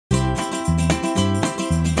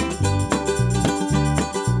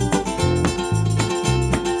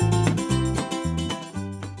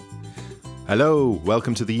Hello,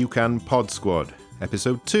 welcome to the UCAN Pod Squad,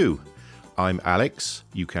 episode 2. I'm Alex,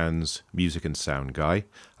 UCAN's music and sound guy,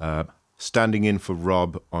 standing in for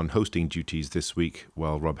Rob on hosting duties this week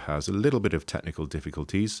while Rob has a little bit of technical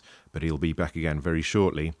difficulties, but he'll be back again very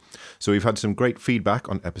shortly. So we've had some great feedback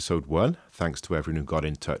on episode 1, thanks to everyone who got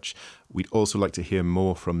in touch. We'd also like to hear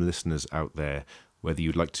more from listeners out there, whether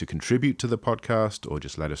you'd like to contribute to the podcast or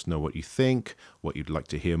just let us know what you think, what you'd like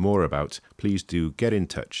to hear more about. Please do get in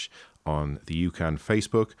touch on the UCAN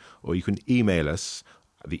Facebook, or you can email us.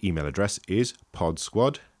 The email address is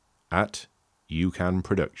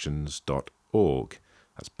podsquad@ucanproductions.org.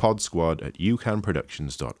 That's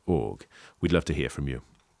podsquad@ucanproductions.org. We'd love to hear from you.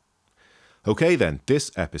 Okay then, this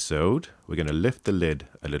episode, we're going to lift the lid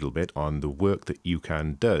a little bit on the work that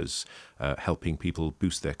UCAN does, helping people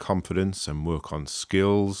boost their confidence and work on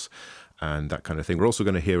skills and that kind of thing. We're also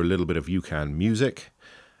going to hear a little bit of UCAN music.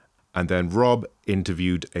 And then Rob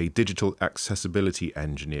interviewed a digital accessibility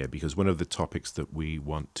engineer because one of the topics that we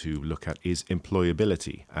want to look at is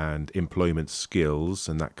employability and employment skills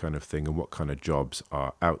and that kind of thing, and what kind of jobs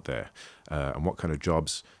are out there and what kind of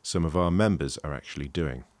jobs some of our members are actually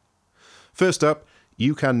doing. First up,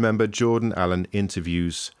 UCAN member Jordan Allen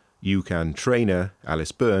interviews UCAN trainer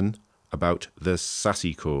Alice Byrne about the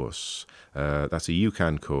SASSY course. That's a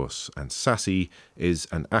UCAN course, and SASSY is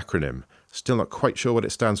an acronym. Still not quite sure what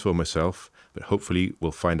it stands for myself, but hopefully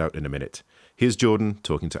we'll find out in a minute. Here's Jordan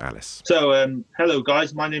talking to Alice. So, hello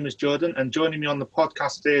guys, my name is Jordan, and joining me on the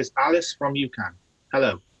podcast today is Alice from UCAN.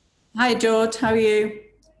 Hello. Hi George, how are you?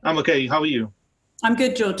 I'm okay, how are you? I'm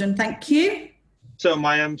good, Jordan, thank you. So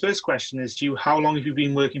my first question is to you, how long have you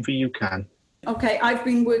been working for UCAN? Okay, I've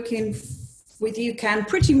been working with UCAN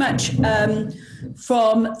pretty much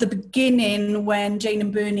from the beginning when Jane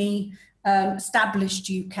and Bernie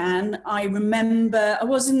established UCAN. I remember I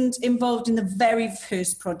wasn't involved in the very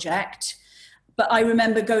first project, but I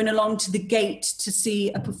remember going along to the gate to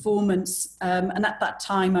see a performance. And at that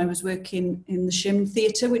time I was working in the Sherman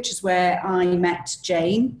Theatre, which is where I met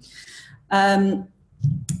Jane.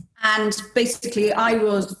 And basically I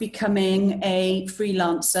was becoming a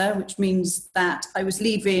freelancer, which means that I was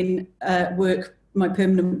leaving work, my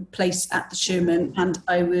permanent place at the Sherman, and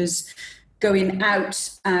I was going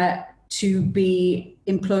out to be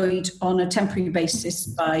employed on a temporary basis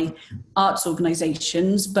by arts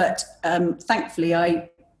organisations. But thankfully I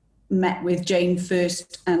met with Jane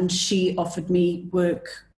first and she offered me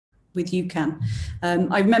work with UCAN.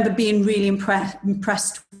 I remember being really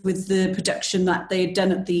impressed with the production that they had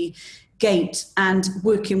done at the gate, and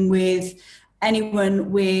working with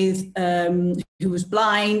anyone with who was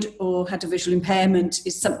blind or had a visual impairment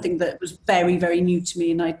is something that was very, very new to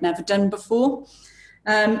me and I'd never done before.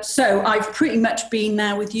 So I've pretty much been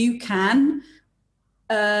now with UCAN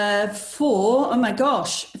for, oh my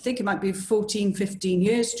gosh, I think it might be 14, 15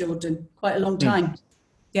 years, Jordan. Quite a long time.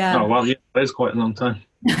 Yeah. Oh, well, yeah, it is quite a long time.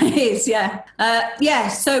 It is, yeah.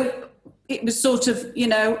 So it was sort of,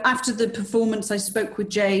 after the performance, I spoke with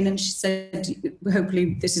Jane and she said,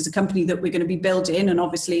 hopefully this is a company that we're going to be building. And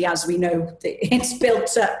obviously, as we know, it's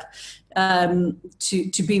built up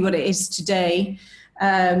to be what it is today,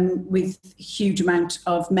 with a huge amount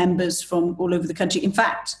of members from all over the country. In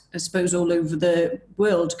fact, I suppose all over the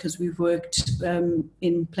world, because we've worked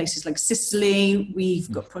in places like Sicily. We've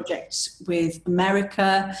got projects with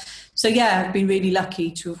America. So yeah, I've been really lucky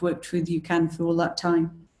to have worked with UCAN for all that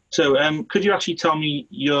time. So could you actually tell me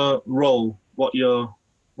your role, what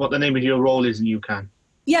the name of your role is in UCAN?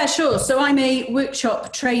 Yeah, sure. So I'm a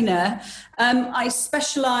workshop trainer. I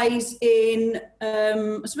specialise in,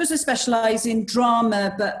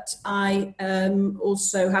 drama, but I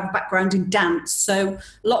also have a background in dance. So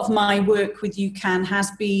a lot of my work with UCAN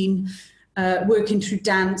has been working through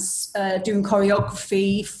dance, doing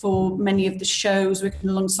choreography for many of the shows, working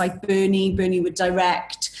alongside Bernie. Bernie would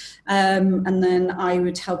direct, and then I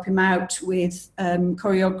would help him out with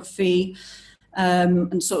choreography.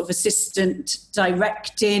 And sort of assistant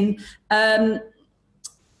directing. So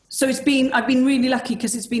I've been really lucky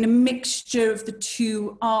because it's been a mixture of the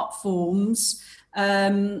two art forms.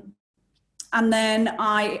 And then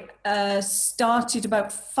I started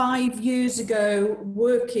about 5 years ago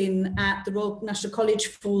working at the Royal National College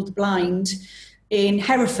for the Blind in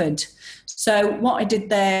Hereford. So what I did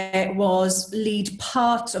there was lead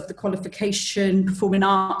part of the qualification performing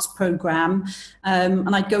arts programme,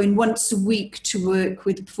 and I'd go in once a week to work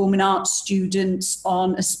with performing arts students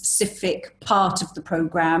on a specific part of the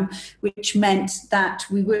programme, which meant that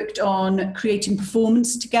we worked on creating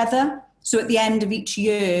performance together. So at the end of each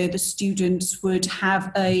year, the students would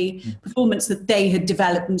have a performance that they had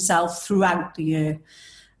developed themselves throughout the year.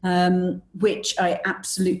 which I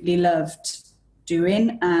absolutely loved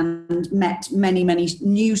doing, and met many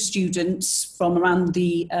new students from around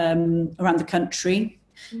the country,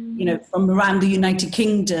 from around the United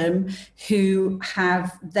Kingdom, who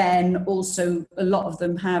have then also, a lot of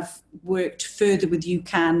them have worked further with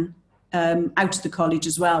UCAN out of the college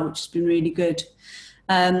as well, which has been really good.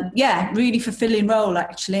 Really fulfilling role,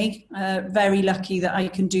 actually. Very lucky that I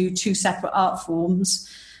can do 2 separate art forms.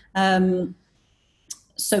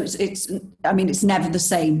 So it's never the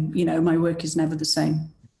same. My work is never the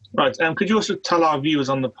same. Right. Could you also tell our viewers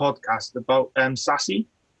on the podcast about SASSY?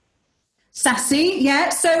 SASSY, yeah.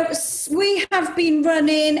 So we have been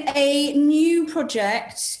running a new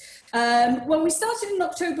project. We started in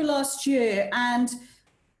October last year, and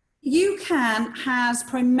UCAN has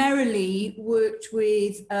primarily worked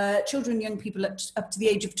with children and young people up to the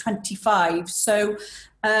age of 25. So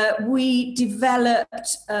we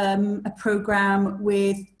developed a program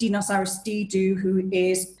with Dinos Aristidou, who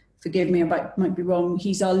is, forgive me, I might be wrong,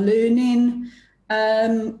 he's our learning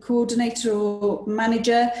coordinator or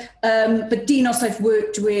manager. But Dinos I've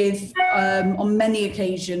worked with on many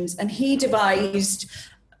occasions, and he devised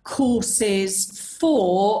courses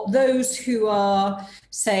for those who are,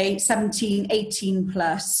 say, 17, 18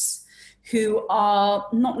 plus, who are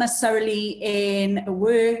not necessarily in a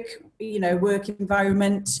work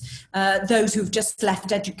environment, those who've just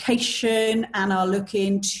left education and are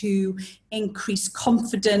looking to increase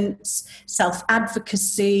confidence,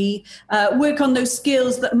 self-advocacy, work on those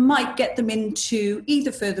skills that might get them into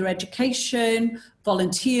either further education,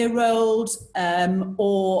 volunteer roles,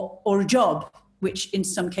 or a job, which in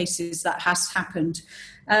some cases that has happened.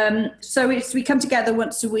 So we come together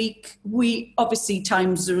once a week. Obviously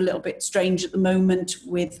times are a little bit strange at the moment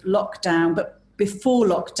with lockdown, but before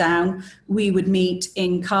lockdown, we would meet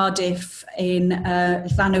in Cardiff in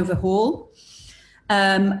Llanover Hall.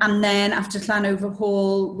 And then after Llanover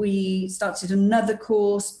Hall, we started another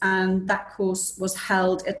course, and that course was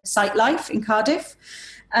held at Sight Life in Cardiff.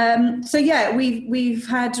 We've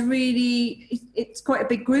had it's quite a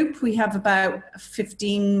big group. We have about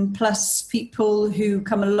 15 plus people who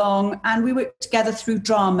come along, and we work together through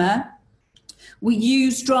drama. We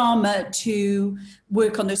use drama to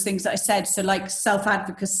work on those things that I said, so like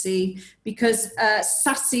self-advocacy, because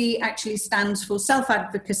SASSY actually stands for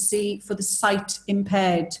self-advocacy for the sight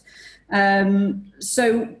impaired.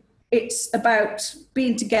 So it's about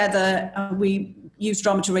being together. We use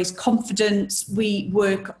drama to raise confidence. We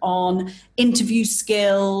work on interview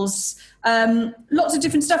skills, lots of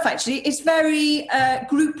different stuff, actually. It's very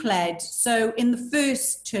group-led. So in the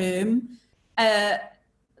first term,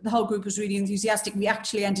 the whole group was really enthusiastic. We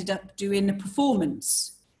actually ended up doing a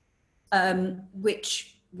performance,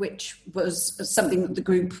 which was something that the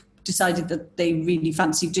group decided that they really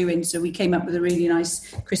fancied doing. So we came up with a really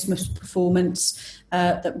nice Christmas performance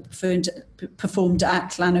that we performed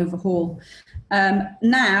at Llanover Hall.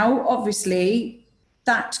 Now, obviously,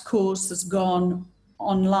 that course has gone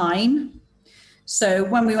online. So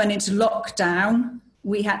when we went into lockdown,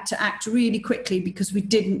 we had to act really quickly because we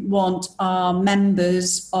didn't want our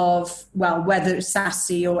members of, whether it's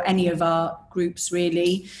SASSY or any of our groups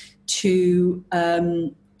really, to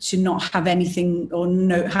not have anything or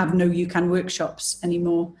have no UCAN workshops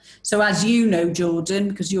anymore. So as you know, Jordan,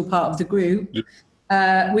 because you're part of the group,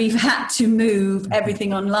 we've had to move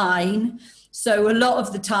everything online. So a lot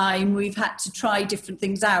of the time we've had to try different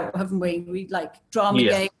things out, haven't we? We like drama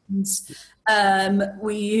games.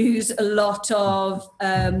 We use a lot of,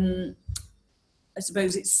 I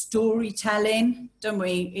suppose it's storytelling, don't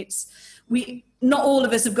we? Not all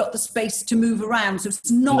of us have got the space to move around, so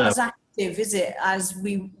it's not as active, is it, as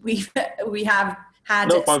we have had.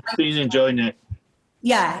 No, I've been enjoying it.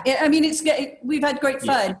 Yeah, we've had great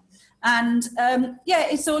fun. And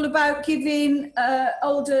it's all about giving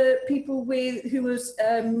older people who are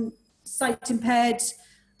sight impaired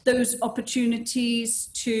those opportunities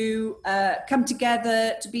to come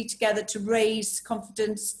together, to be together, to raise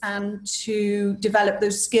confidence and to develop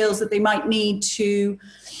those skills that they might need to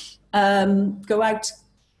go out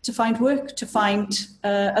to find work, to find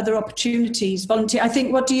other opportunities. Volunteer. I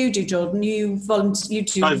think, what do you do, Jordan? You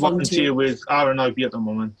volunteer. I volunteer with RNIB at the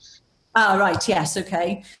moment. Ah, right. Yes.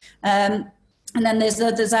 Okay. And then there's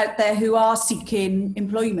others out there who are seeking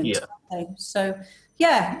employment. Yeah. So,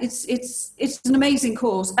 yeah, it's an amazing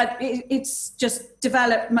course. It's just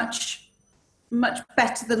developed much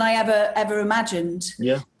better than I ever imagined.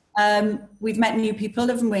 Yeah. We've met new people,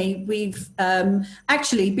 haven't we? We've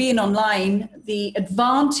actually, being online, the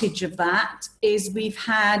advantage of that is we've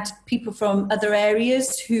had people from other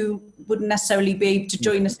areas who wouldn't necessarily be able to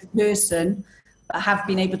join us in person, but have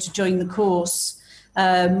been able to join the course.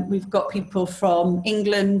 We've got people from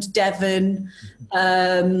England, Devon.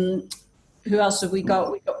 Who else have we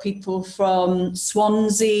got? We've got people from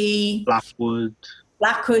Swansea,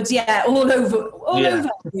 Blackwood, yeah, all over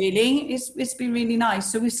really. It's been really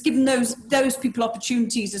nice. So we've given those people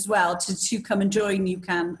opportunities as well to come and join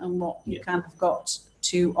UCAN and what UCAN have got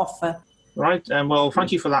to offer. Right, well,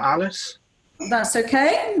 thank you for that, Alice. That's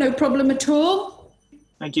okay, no problem at all.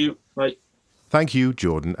 Thank you. Right. Thank you,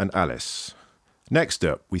 Jordan and Alice. Next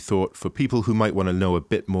up, we thought for people who might want to know a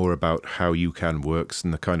bit more about how UCAN works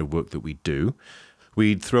and the kind of work that we do,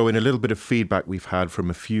 we'd throw in a little bit of feedback we've had from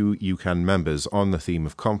a few UCAN members on the theme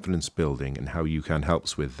of confidence building and how UCAN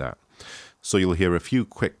helps with that. So you'll hear a few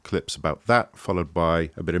quick clips about that, followed by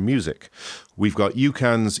a bit of music. We've got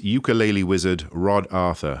UCAN's ukulele wizard, Rod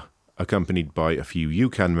Arthur, accompanied by a few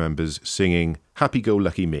UCAN members singing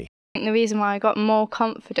Happy-Go-Lucky Me. The reason why I got more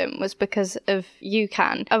confident was because of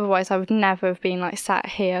UCAN. Otherwise, I would never have been sat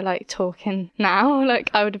here talking now.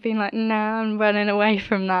 I would have been nah, I'm running away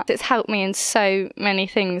from that. It's helped me in so many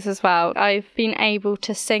things as well. I've been able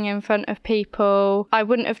to sing in front of people. I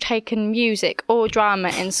wouldn't have taken music or drama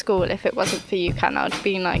in school if it wasn't for UCAN. I'd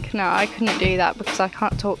been no, I couldn't do that because I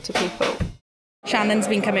can't talk to people. Shannon's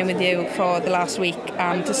been coming with you for the last week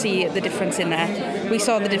to see the difference in her. We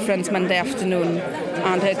saw the difference Monday afternoon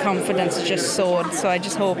and her confidence just soared. So I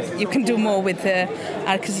just hope you can do more with her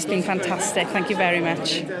because it's been fantastic. Thank you very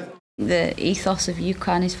much. The ethos of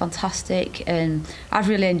UCAN is fantastic and I've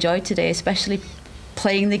really enjoyed today, especially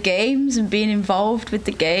playing the games and being involved with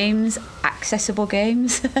the games, accessible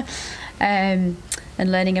games, and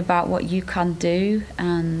learning about what UCAN do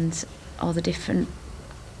and all the different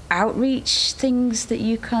outreach things that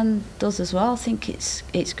UCAN does as well. I think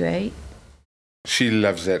it's great. She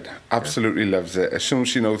loves it, absolutely loves it. As soon as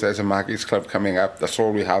she knows there's a Maggie's Club coming up, that's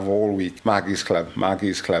all we have all week. Maggie's Club,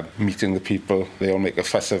 meeting the people. They all make a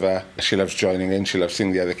fuss of her. She loves joining in, she loves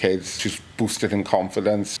seeing the other kids. She's boosted in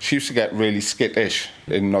confidence. She used to get really skittish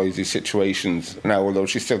in noisy situations. Now, although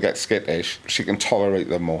she still gets skittish, she can tolerate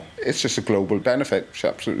them more. It's just a global benefit. She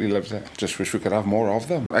absolutely loves it. Just wish we could have more of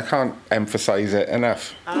them. I can't emphasise it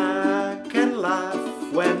enough. I can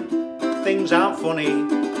laugh when things aren't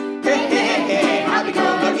funny. Hey, hey, hey,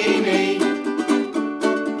 happy-go-lucky me.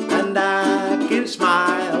 And I can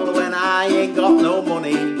smile when I ain't got no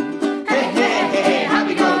money. Hey, hey, hey,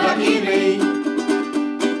 happy-go-lucky me.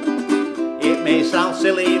 It may sound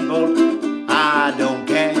silly, but I don't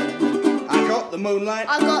care. I got the moonlight.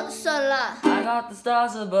 I got the sunlight. I got the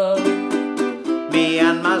stars above. Me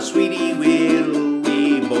and my sweetie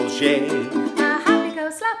we both share.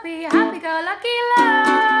 Happy-go-slappy, happy-go-lucky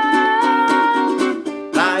love.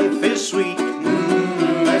 Life is sweet,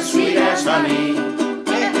 as sweet as honey.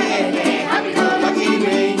 Hey, hey, hey, happy-go-lucky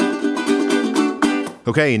me.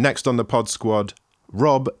 Okay, next on the Pod Squad,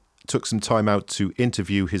 Rob took some time out to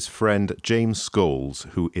interview his friend James Scholes,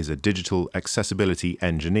 who is a digital accessibility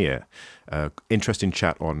engineer. Interesting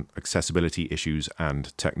chat on accessibility issues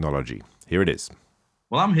and technology. Here it is.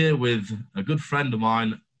 Well, I'm here with a good friend of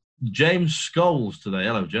mine, James Scholes, today.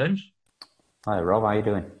 Hello, James. Hi, Rob. How are you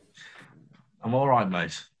doing? I'm all right,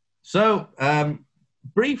 mate. So,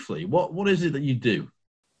 briefly, what is it that you do?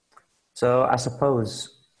 So, I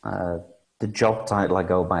suppose the job title I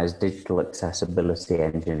go by is Digital Accessibility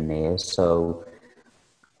Engineer. So,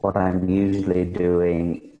 what I'm usually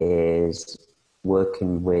doing is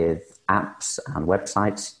working with apps and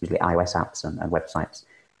websites, usually iOS apps and websites,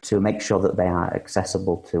 to make sure that they are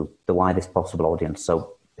accessible to the widest possible audience.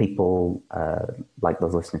 So, people like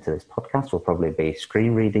those listening to this podcast will probably be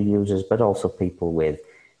screen reader users, but also people with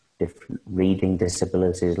different reading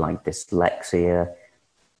disabilities like dyslexia,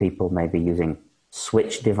 people maybe using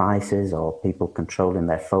switch devices or people controlling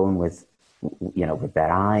their phone with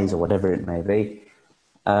their eyes or whatever it may be,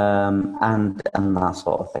 and that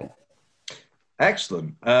sort of thing.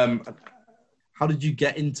 Excellent. How did you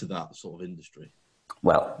get into that sort of industry?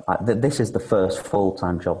 Well, this is the first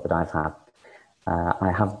full-time job that I've had.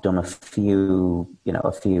 I have done a few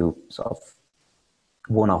sort of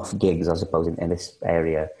one-off gigs, I suppose, in this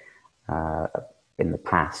area in the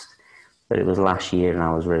past. But it was last year, and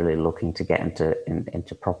I was really looking to get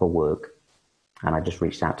into proper work. And I just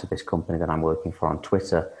reached out to this company that I'm working for on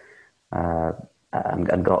Twitter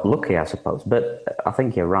and got lucky, I suppose. But I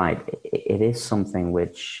think you're right. It is something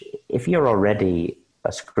which, if you're already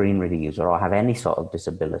a screen reader user or have any sort of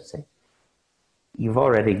disability, you've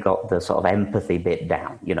already got the sort of empathy bit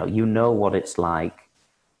down. You know what it's like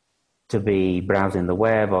to be browsing the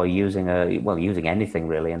web or using anything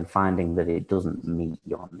really and finding that it doesn't meet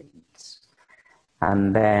your needs.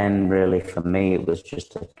 And then really for me, it was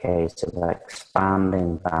just a case of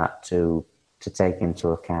expanding that to to take into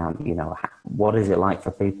account, you know, what is it like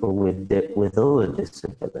for people with other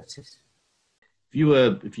disabilities.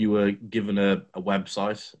 If you were given a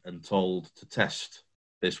website and told to test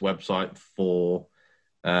this website for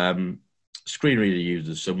screen reader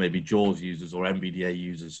users, so maybe JAWS users or NVDA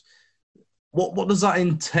users, what does that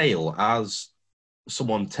entail as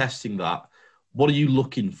someone testing that? What are you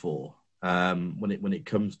looking for when it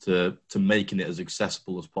comes to making it as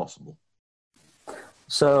accessible as possible?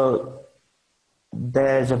 So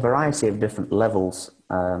there's a variety of different levels.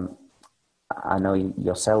 I know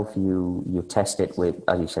yourself, you test it with,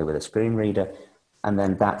 as you say, with a screen reader, and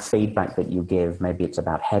then that feedback that you give, maybe it's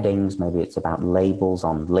about headings, maybe it's about labels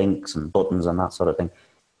on links and buttons and that sort of thing.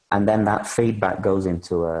 And then that feedback goes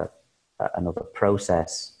into another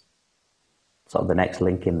process, sort of the next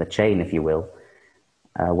link in the chain, if you will,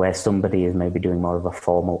 where somebody is maybe doing more of a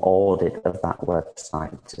formal audit of that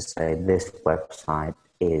website to say this website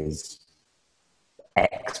is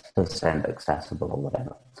X% accessible or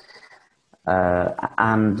whatever.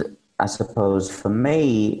 And I suppose for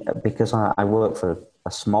me, because I work for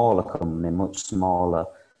a smaller company, much smaller,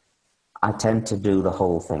 I tend to do the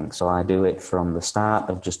whole thing. So I do it from the start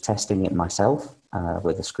of just testing it myself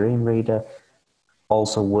with a screen reader,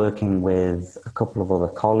 also working with a couple of other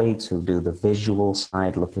colleagues who do the visual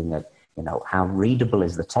side, looking at, you know, how readable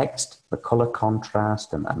is the text, the color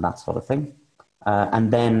contrast and that sort of thing.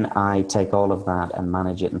 And then I take all of that and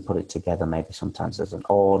manage it and put it together, maybe sometimes as an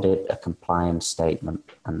audit, a compliance statement,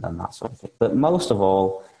 and that sort of thing. But most of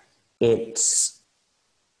all, it's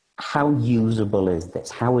how usable is this?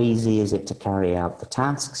 How easy is it to carry out the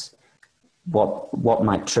tasks? What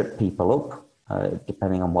might trip people up,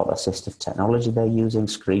 depending on what assistive technology they're using,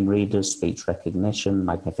 screen readers, speech recognition,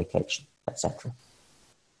 magnification, etc.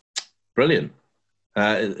 Brilliant.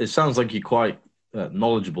 It sounds like you're quite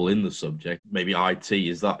knowledgeable in the subject. Maybe IT,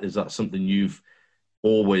 is that something you've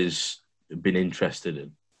always been interested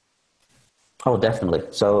in? Oh, definitely.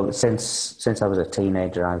 So since I was a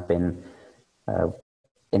teenager, I've been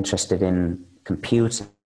interested in computing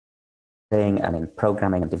and in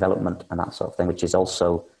programming and development and that sort of thing, which is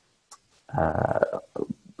also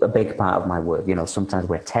a big part of my work. You know, sometimes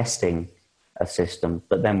we're testing a system,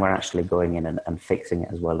 but then we're actually going in and fixing it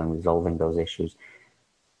as well and resolving those issues.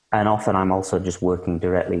 And often I'm also just working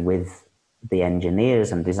directly with the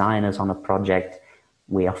engineers and designers on a project.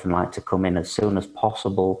 We often like to come in as soon as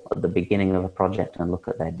possible at the beginning of a project and look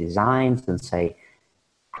at their designs and say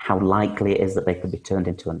how likely it is that they could be turned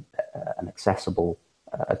into an accessible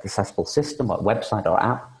system or website or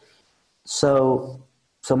app. So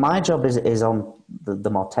my job is on the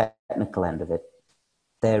more technical end of it.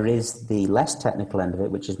 There is the less technical end of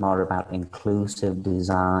it, which is more about inclusive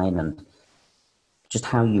design and just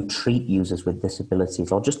how you treat users with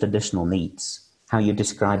disabilities or just additional needs, how you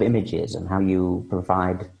describe images and how you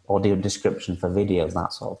provide audio description for videos,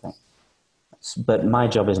 that sort of thing. But my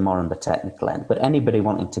job is more on the technical end. But anybody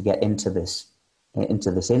wanting to get into this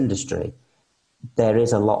industry, there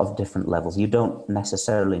is a lot of different levels. You don't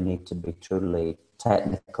necessarily need to be truly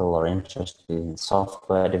technical or interested in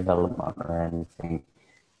software development or anything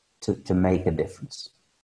to make a difference.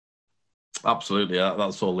 Absolutely.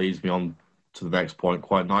 That sort of leads me on to the next point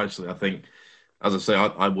quite nicely. I think, as I say,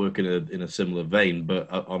 I work in a similar vein, but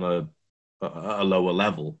on a lower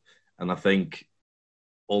level. And I think,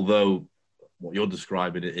 although what you're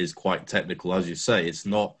describing is quite technical, as you say, it's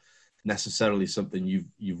not necessarily something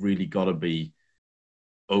you've really got to be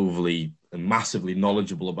overly and massively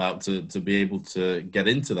knowledgeable about to be able to get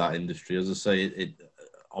into that industry. As I say, it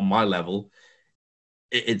on my level,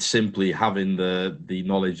 it's simply having the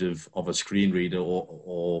knowledge of a screen reader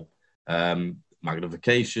or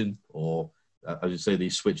magnification, or as you say,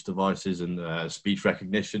 these switch devices and speech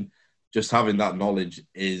recognition. Just having that knowledge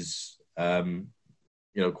is,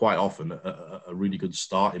 quite often a really good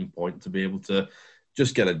starting point to be able to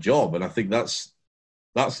just get a job. And I think that's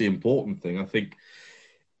the important thing. I think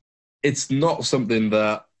it's not something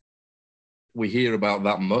that we hear about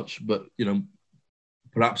that much, but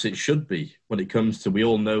perhaps it should be when it comes to, we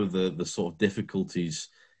all know the sort of difficulties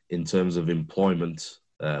in terms of employment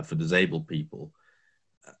for disabled people.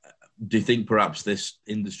 Do you think perhaps this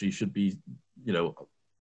industry should be,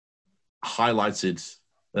 highlighted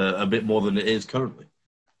a bit more than it is currently?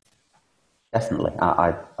 Definitely.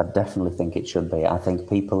 I definitely think it should be. I think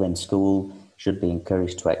people in school should be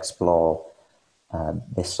encouraged to explore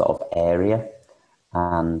this sort of area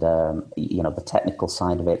and, the technical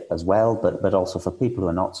side of it as well, but also for people who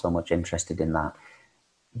are not so much interested in that.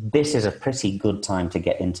 This is a pretty good time to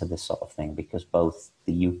get into this sort of thing because both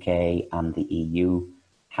the UK and the EU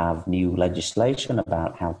have new legislation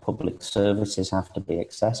about how public services have to be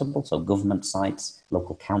accessible. So government sites,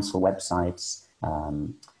 local council websites,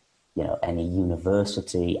 any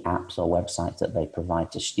university apps or websites that they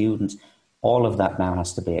provide to students. All of that now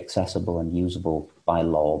has to be accessible and usable by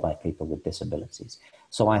law by people with disabilities.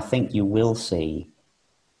 So I think you will see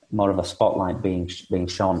more of a spotlight being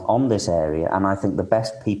shone on this area, and I think the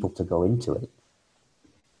best people to go into it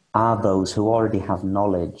are those who already have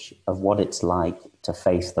knowledge of what it's like to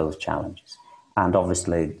face those challenges. And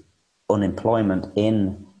obviously, unemployment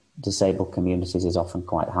in disabled communities is often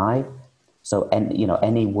quite high. So,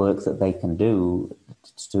 any work that they can do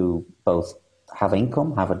to both have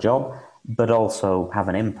income, have a job, but also have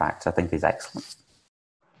an impact, I think is excellent.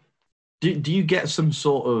 Do you get some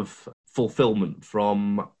sort of fulfillment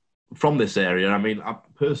from this area? I mean,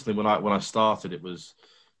 personally, when I started, it was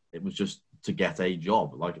just to get a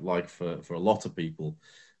job, like for a lot of people.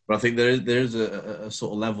 But I think there is a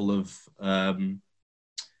sort of level of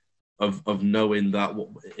knowing that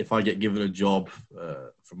if I get given a job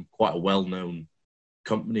from quite a well-known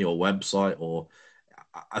company or website, or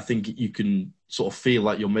I think you can sort of feel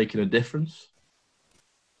like you're making a difference.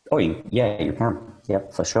 Oh, yeah, you can. Yeah,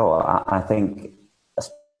 for sure. I think,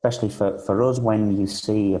 especially for us, when you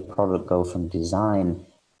see a product go from design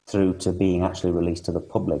through to being actually released to the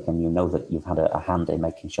public, and you know that you've had a hand in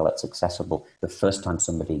making sure it's accessible the first time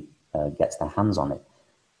somebody gets their hands on it,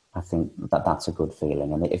 I think that's a good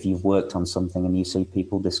feeling. And if you've worked on something and you see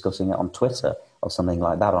people discussing it on Twitter or something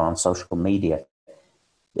like that, or on social media,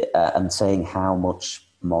 and saying how much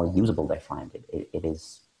more usable they find it, it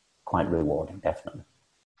is quite rewarding, definitely.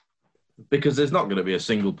 Because there's not going to be a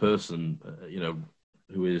single person,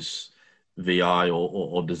 who is VI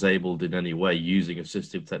or disabled in any way using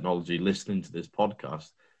assistive technology, listening to this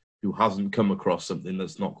podcast, who hasn't come across something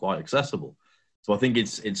that's not quite accessible. So I think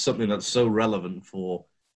it's something that's so relevant for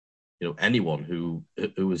anyone who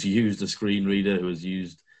has used a screen reader, who has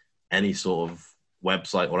used any sort of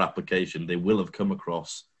website or application. They will have come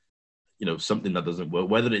across something that doesn't work,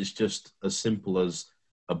 whether it's just as simple as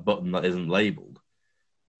a button that isn't labeled,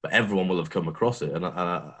 but everyone will have come across it. And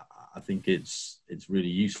I think it's really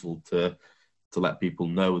useful to let people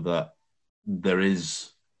know that there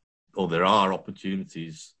are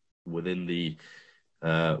opportunities within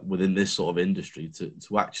this sort of industry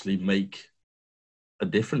to actually make a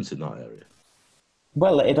difference in that area.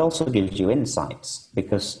 Well, it also gives you insights,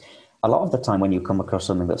 because a lot of the time when you come across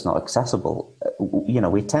something that's not accessible,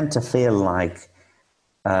 we tend to feel like,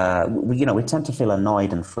 we tend to feel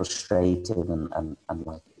annoyed and frustrated and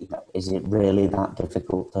like, is it really that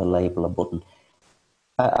difficult to label a button?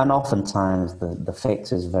 And oftentimes the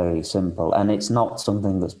fix is very simple, and it's not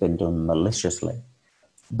something that's been done maliciously.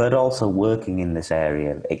 But also working in this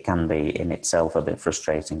area, it can be in itself a bit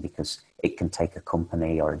frustrating, because it can take a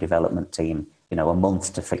company or a development team, a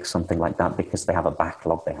month to fix something like that, because they have a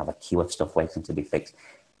backlog, they have a queue of stuff waiting to be fixed.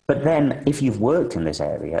 But then if you've worked in this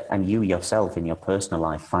area and you yourself in your personal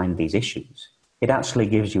life find these issues, it actually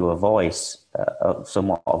gives you a voice,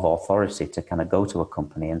 somewhat of authority, to kind of go to a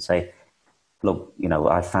company and say, look,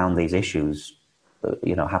 I found these issues,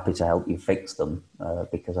 happy to help you fix them,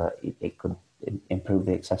 because it could improve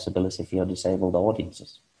the accessibility for your disabled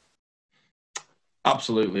audiences.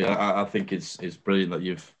 Absolutely. I think it's brilliant that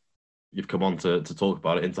you've come on to talk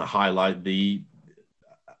about it and to highlight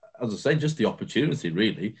as I say, just the opportunity,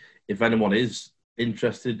 really. If anyone is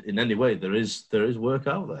interested in any way, there is work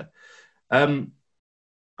out there. I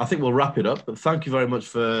think we'll wrap it up, but thank you very much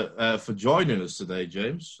for joining us today,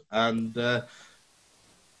 James. And have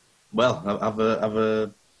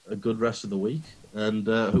a good rest of the week, and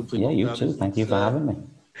hopefully. Yeah, you too. Thank you for having me.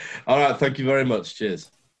 All right, thank you very much.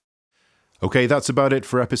 Cheers. Okay, that's about it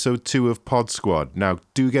for episode 2 of Pod Squad. Now,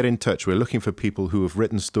 do get in touch. We're looking for people who have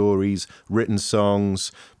written stories, written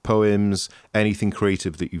songs, poems, anything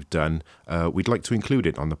creative that you've done. We'd like to include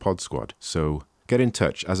it on the Pod Squad. So get in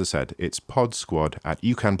touch. As I said, it's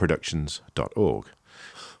podsquad@ucanproductions.org.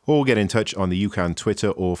 Or get in touch on the UCAN Twitter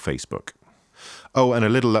or Facebook. Oh, and a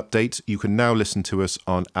little update. You can now listen to us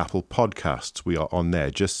on Apple Podcasts. We are on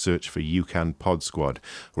there. Just search for UCAN Pod Squad.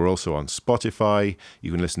 We're also on Spotify.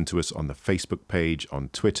 You can listen to us on the Facebook page, on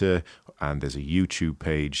Twitter, and there's a YouTube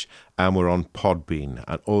page. And we're on Podbean.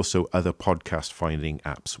 And also other podcast finding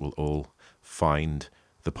apps will all find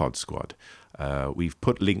the Pod Squad. We've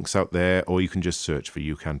put links out there, or you can just search for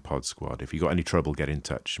UCAN Pod Squad. If you've got any trouble, get in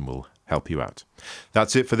touch and we'll help you out.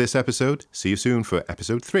 That's it for this episode. See you soon for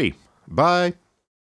episode 3. Bye.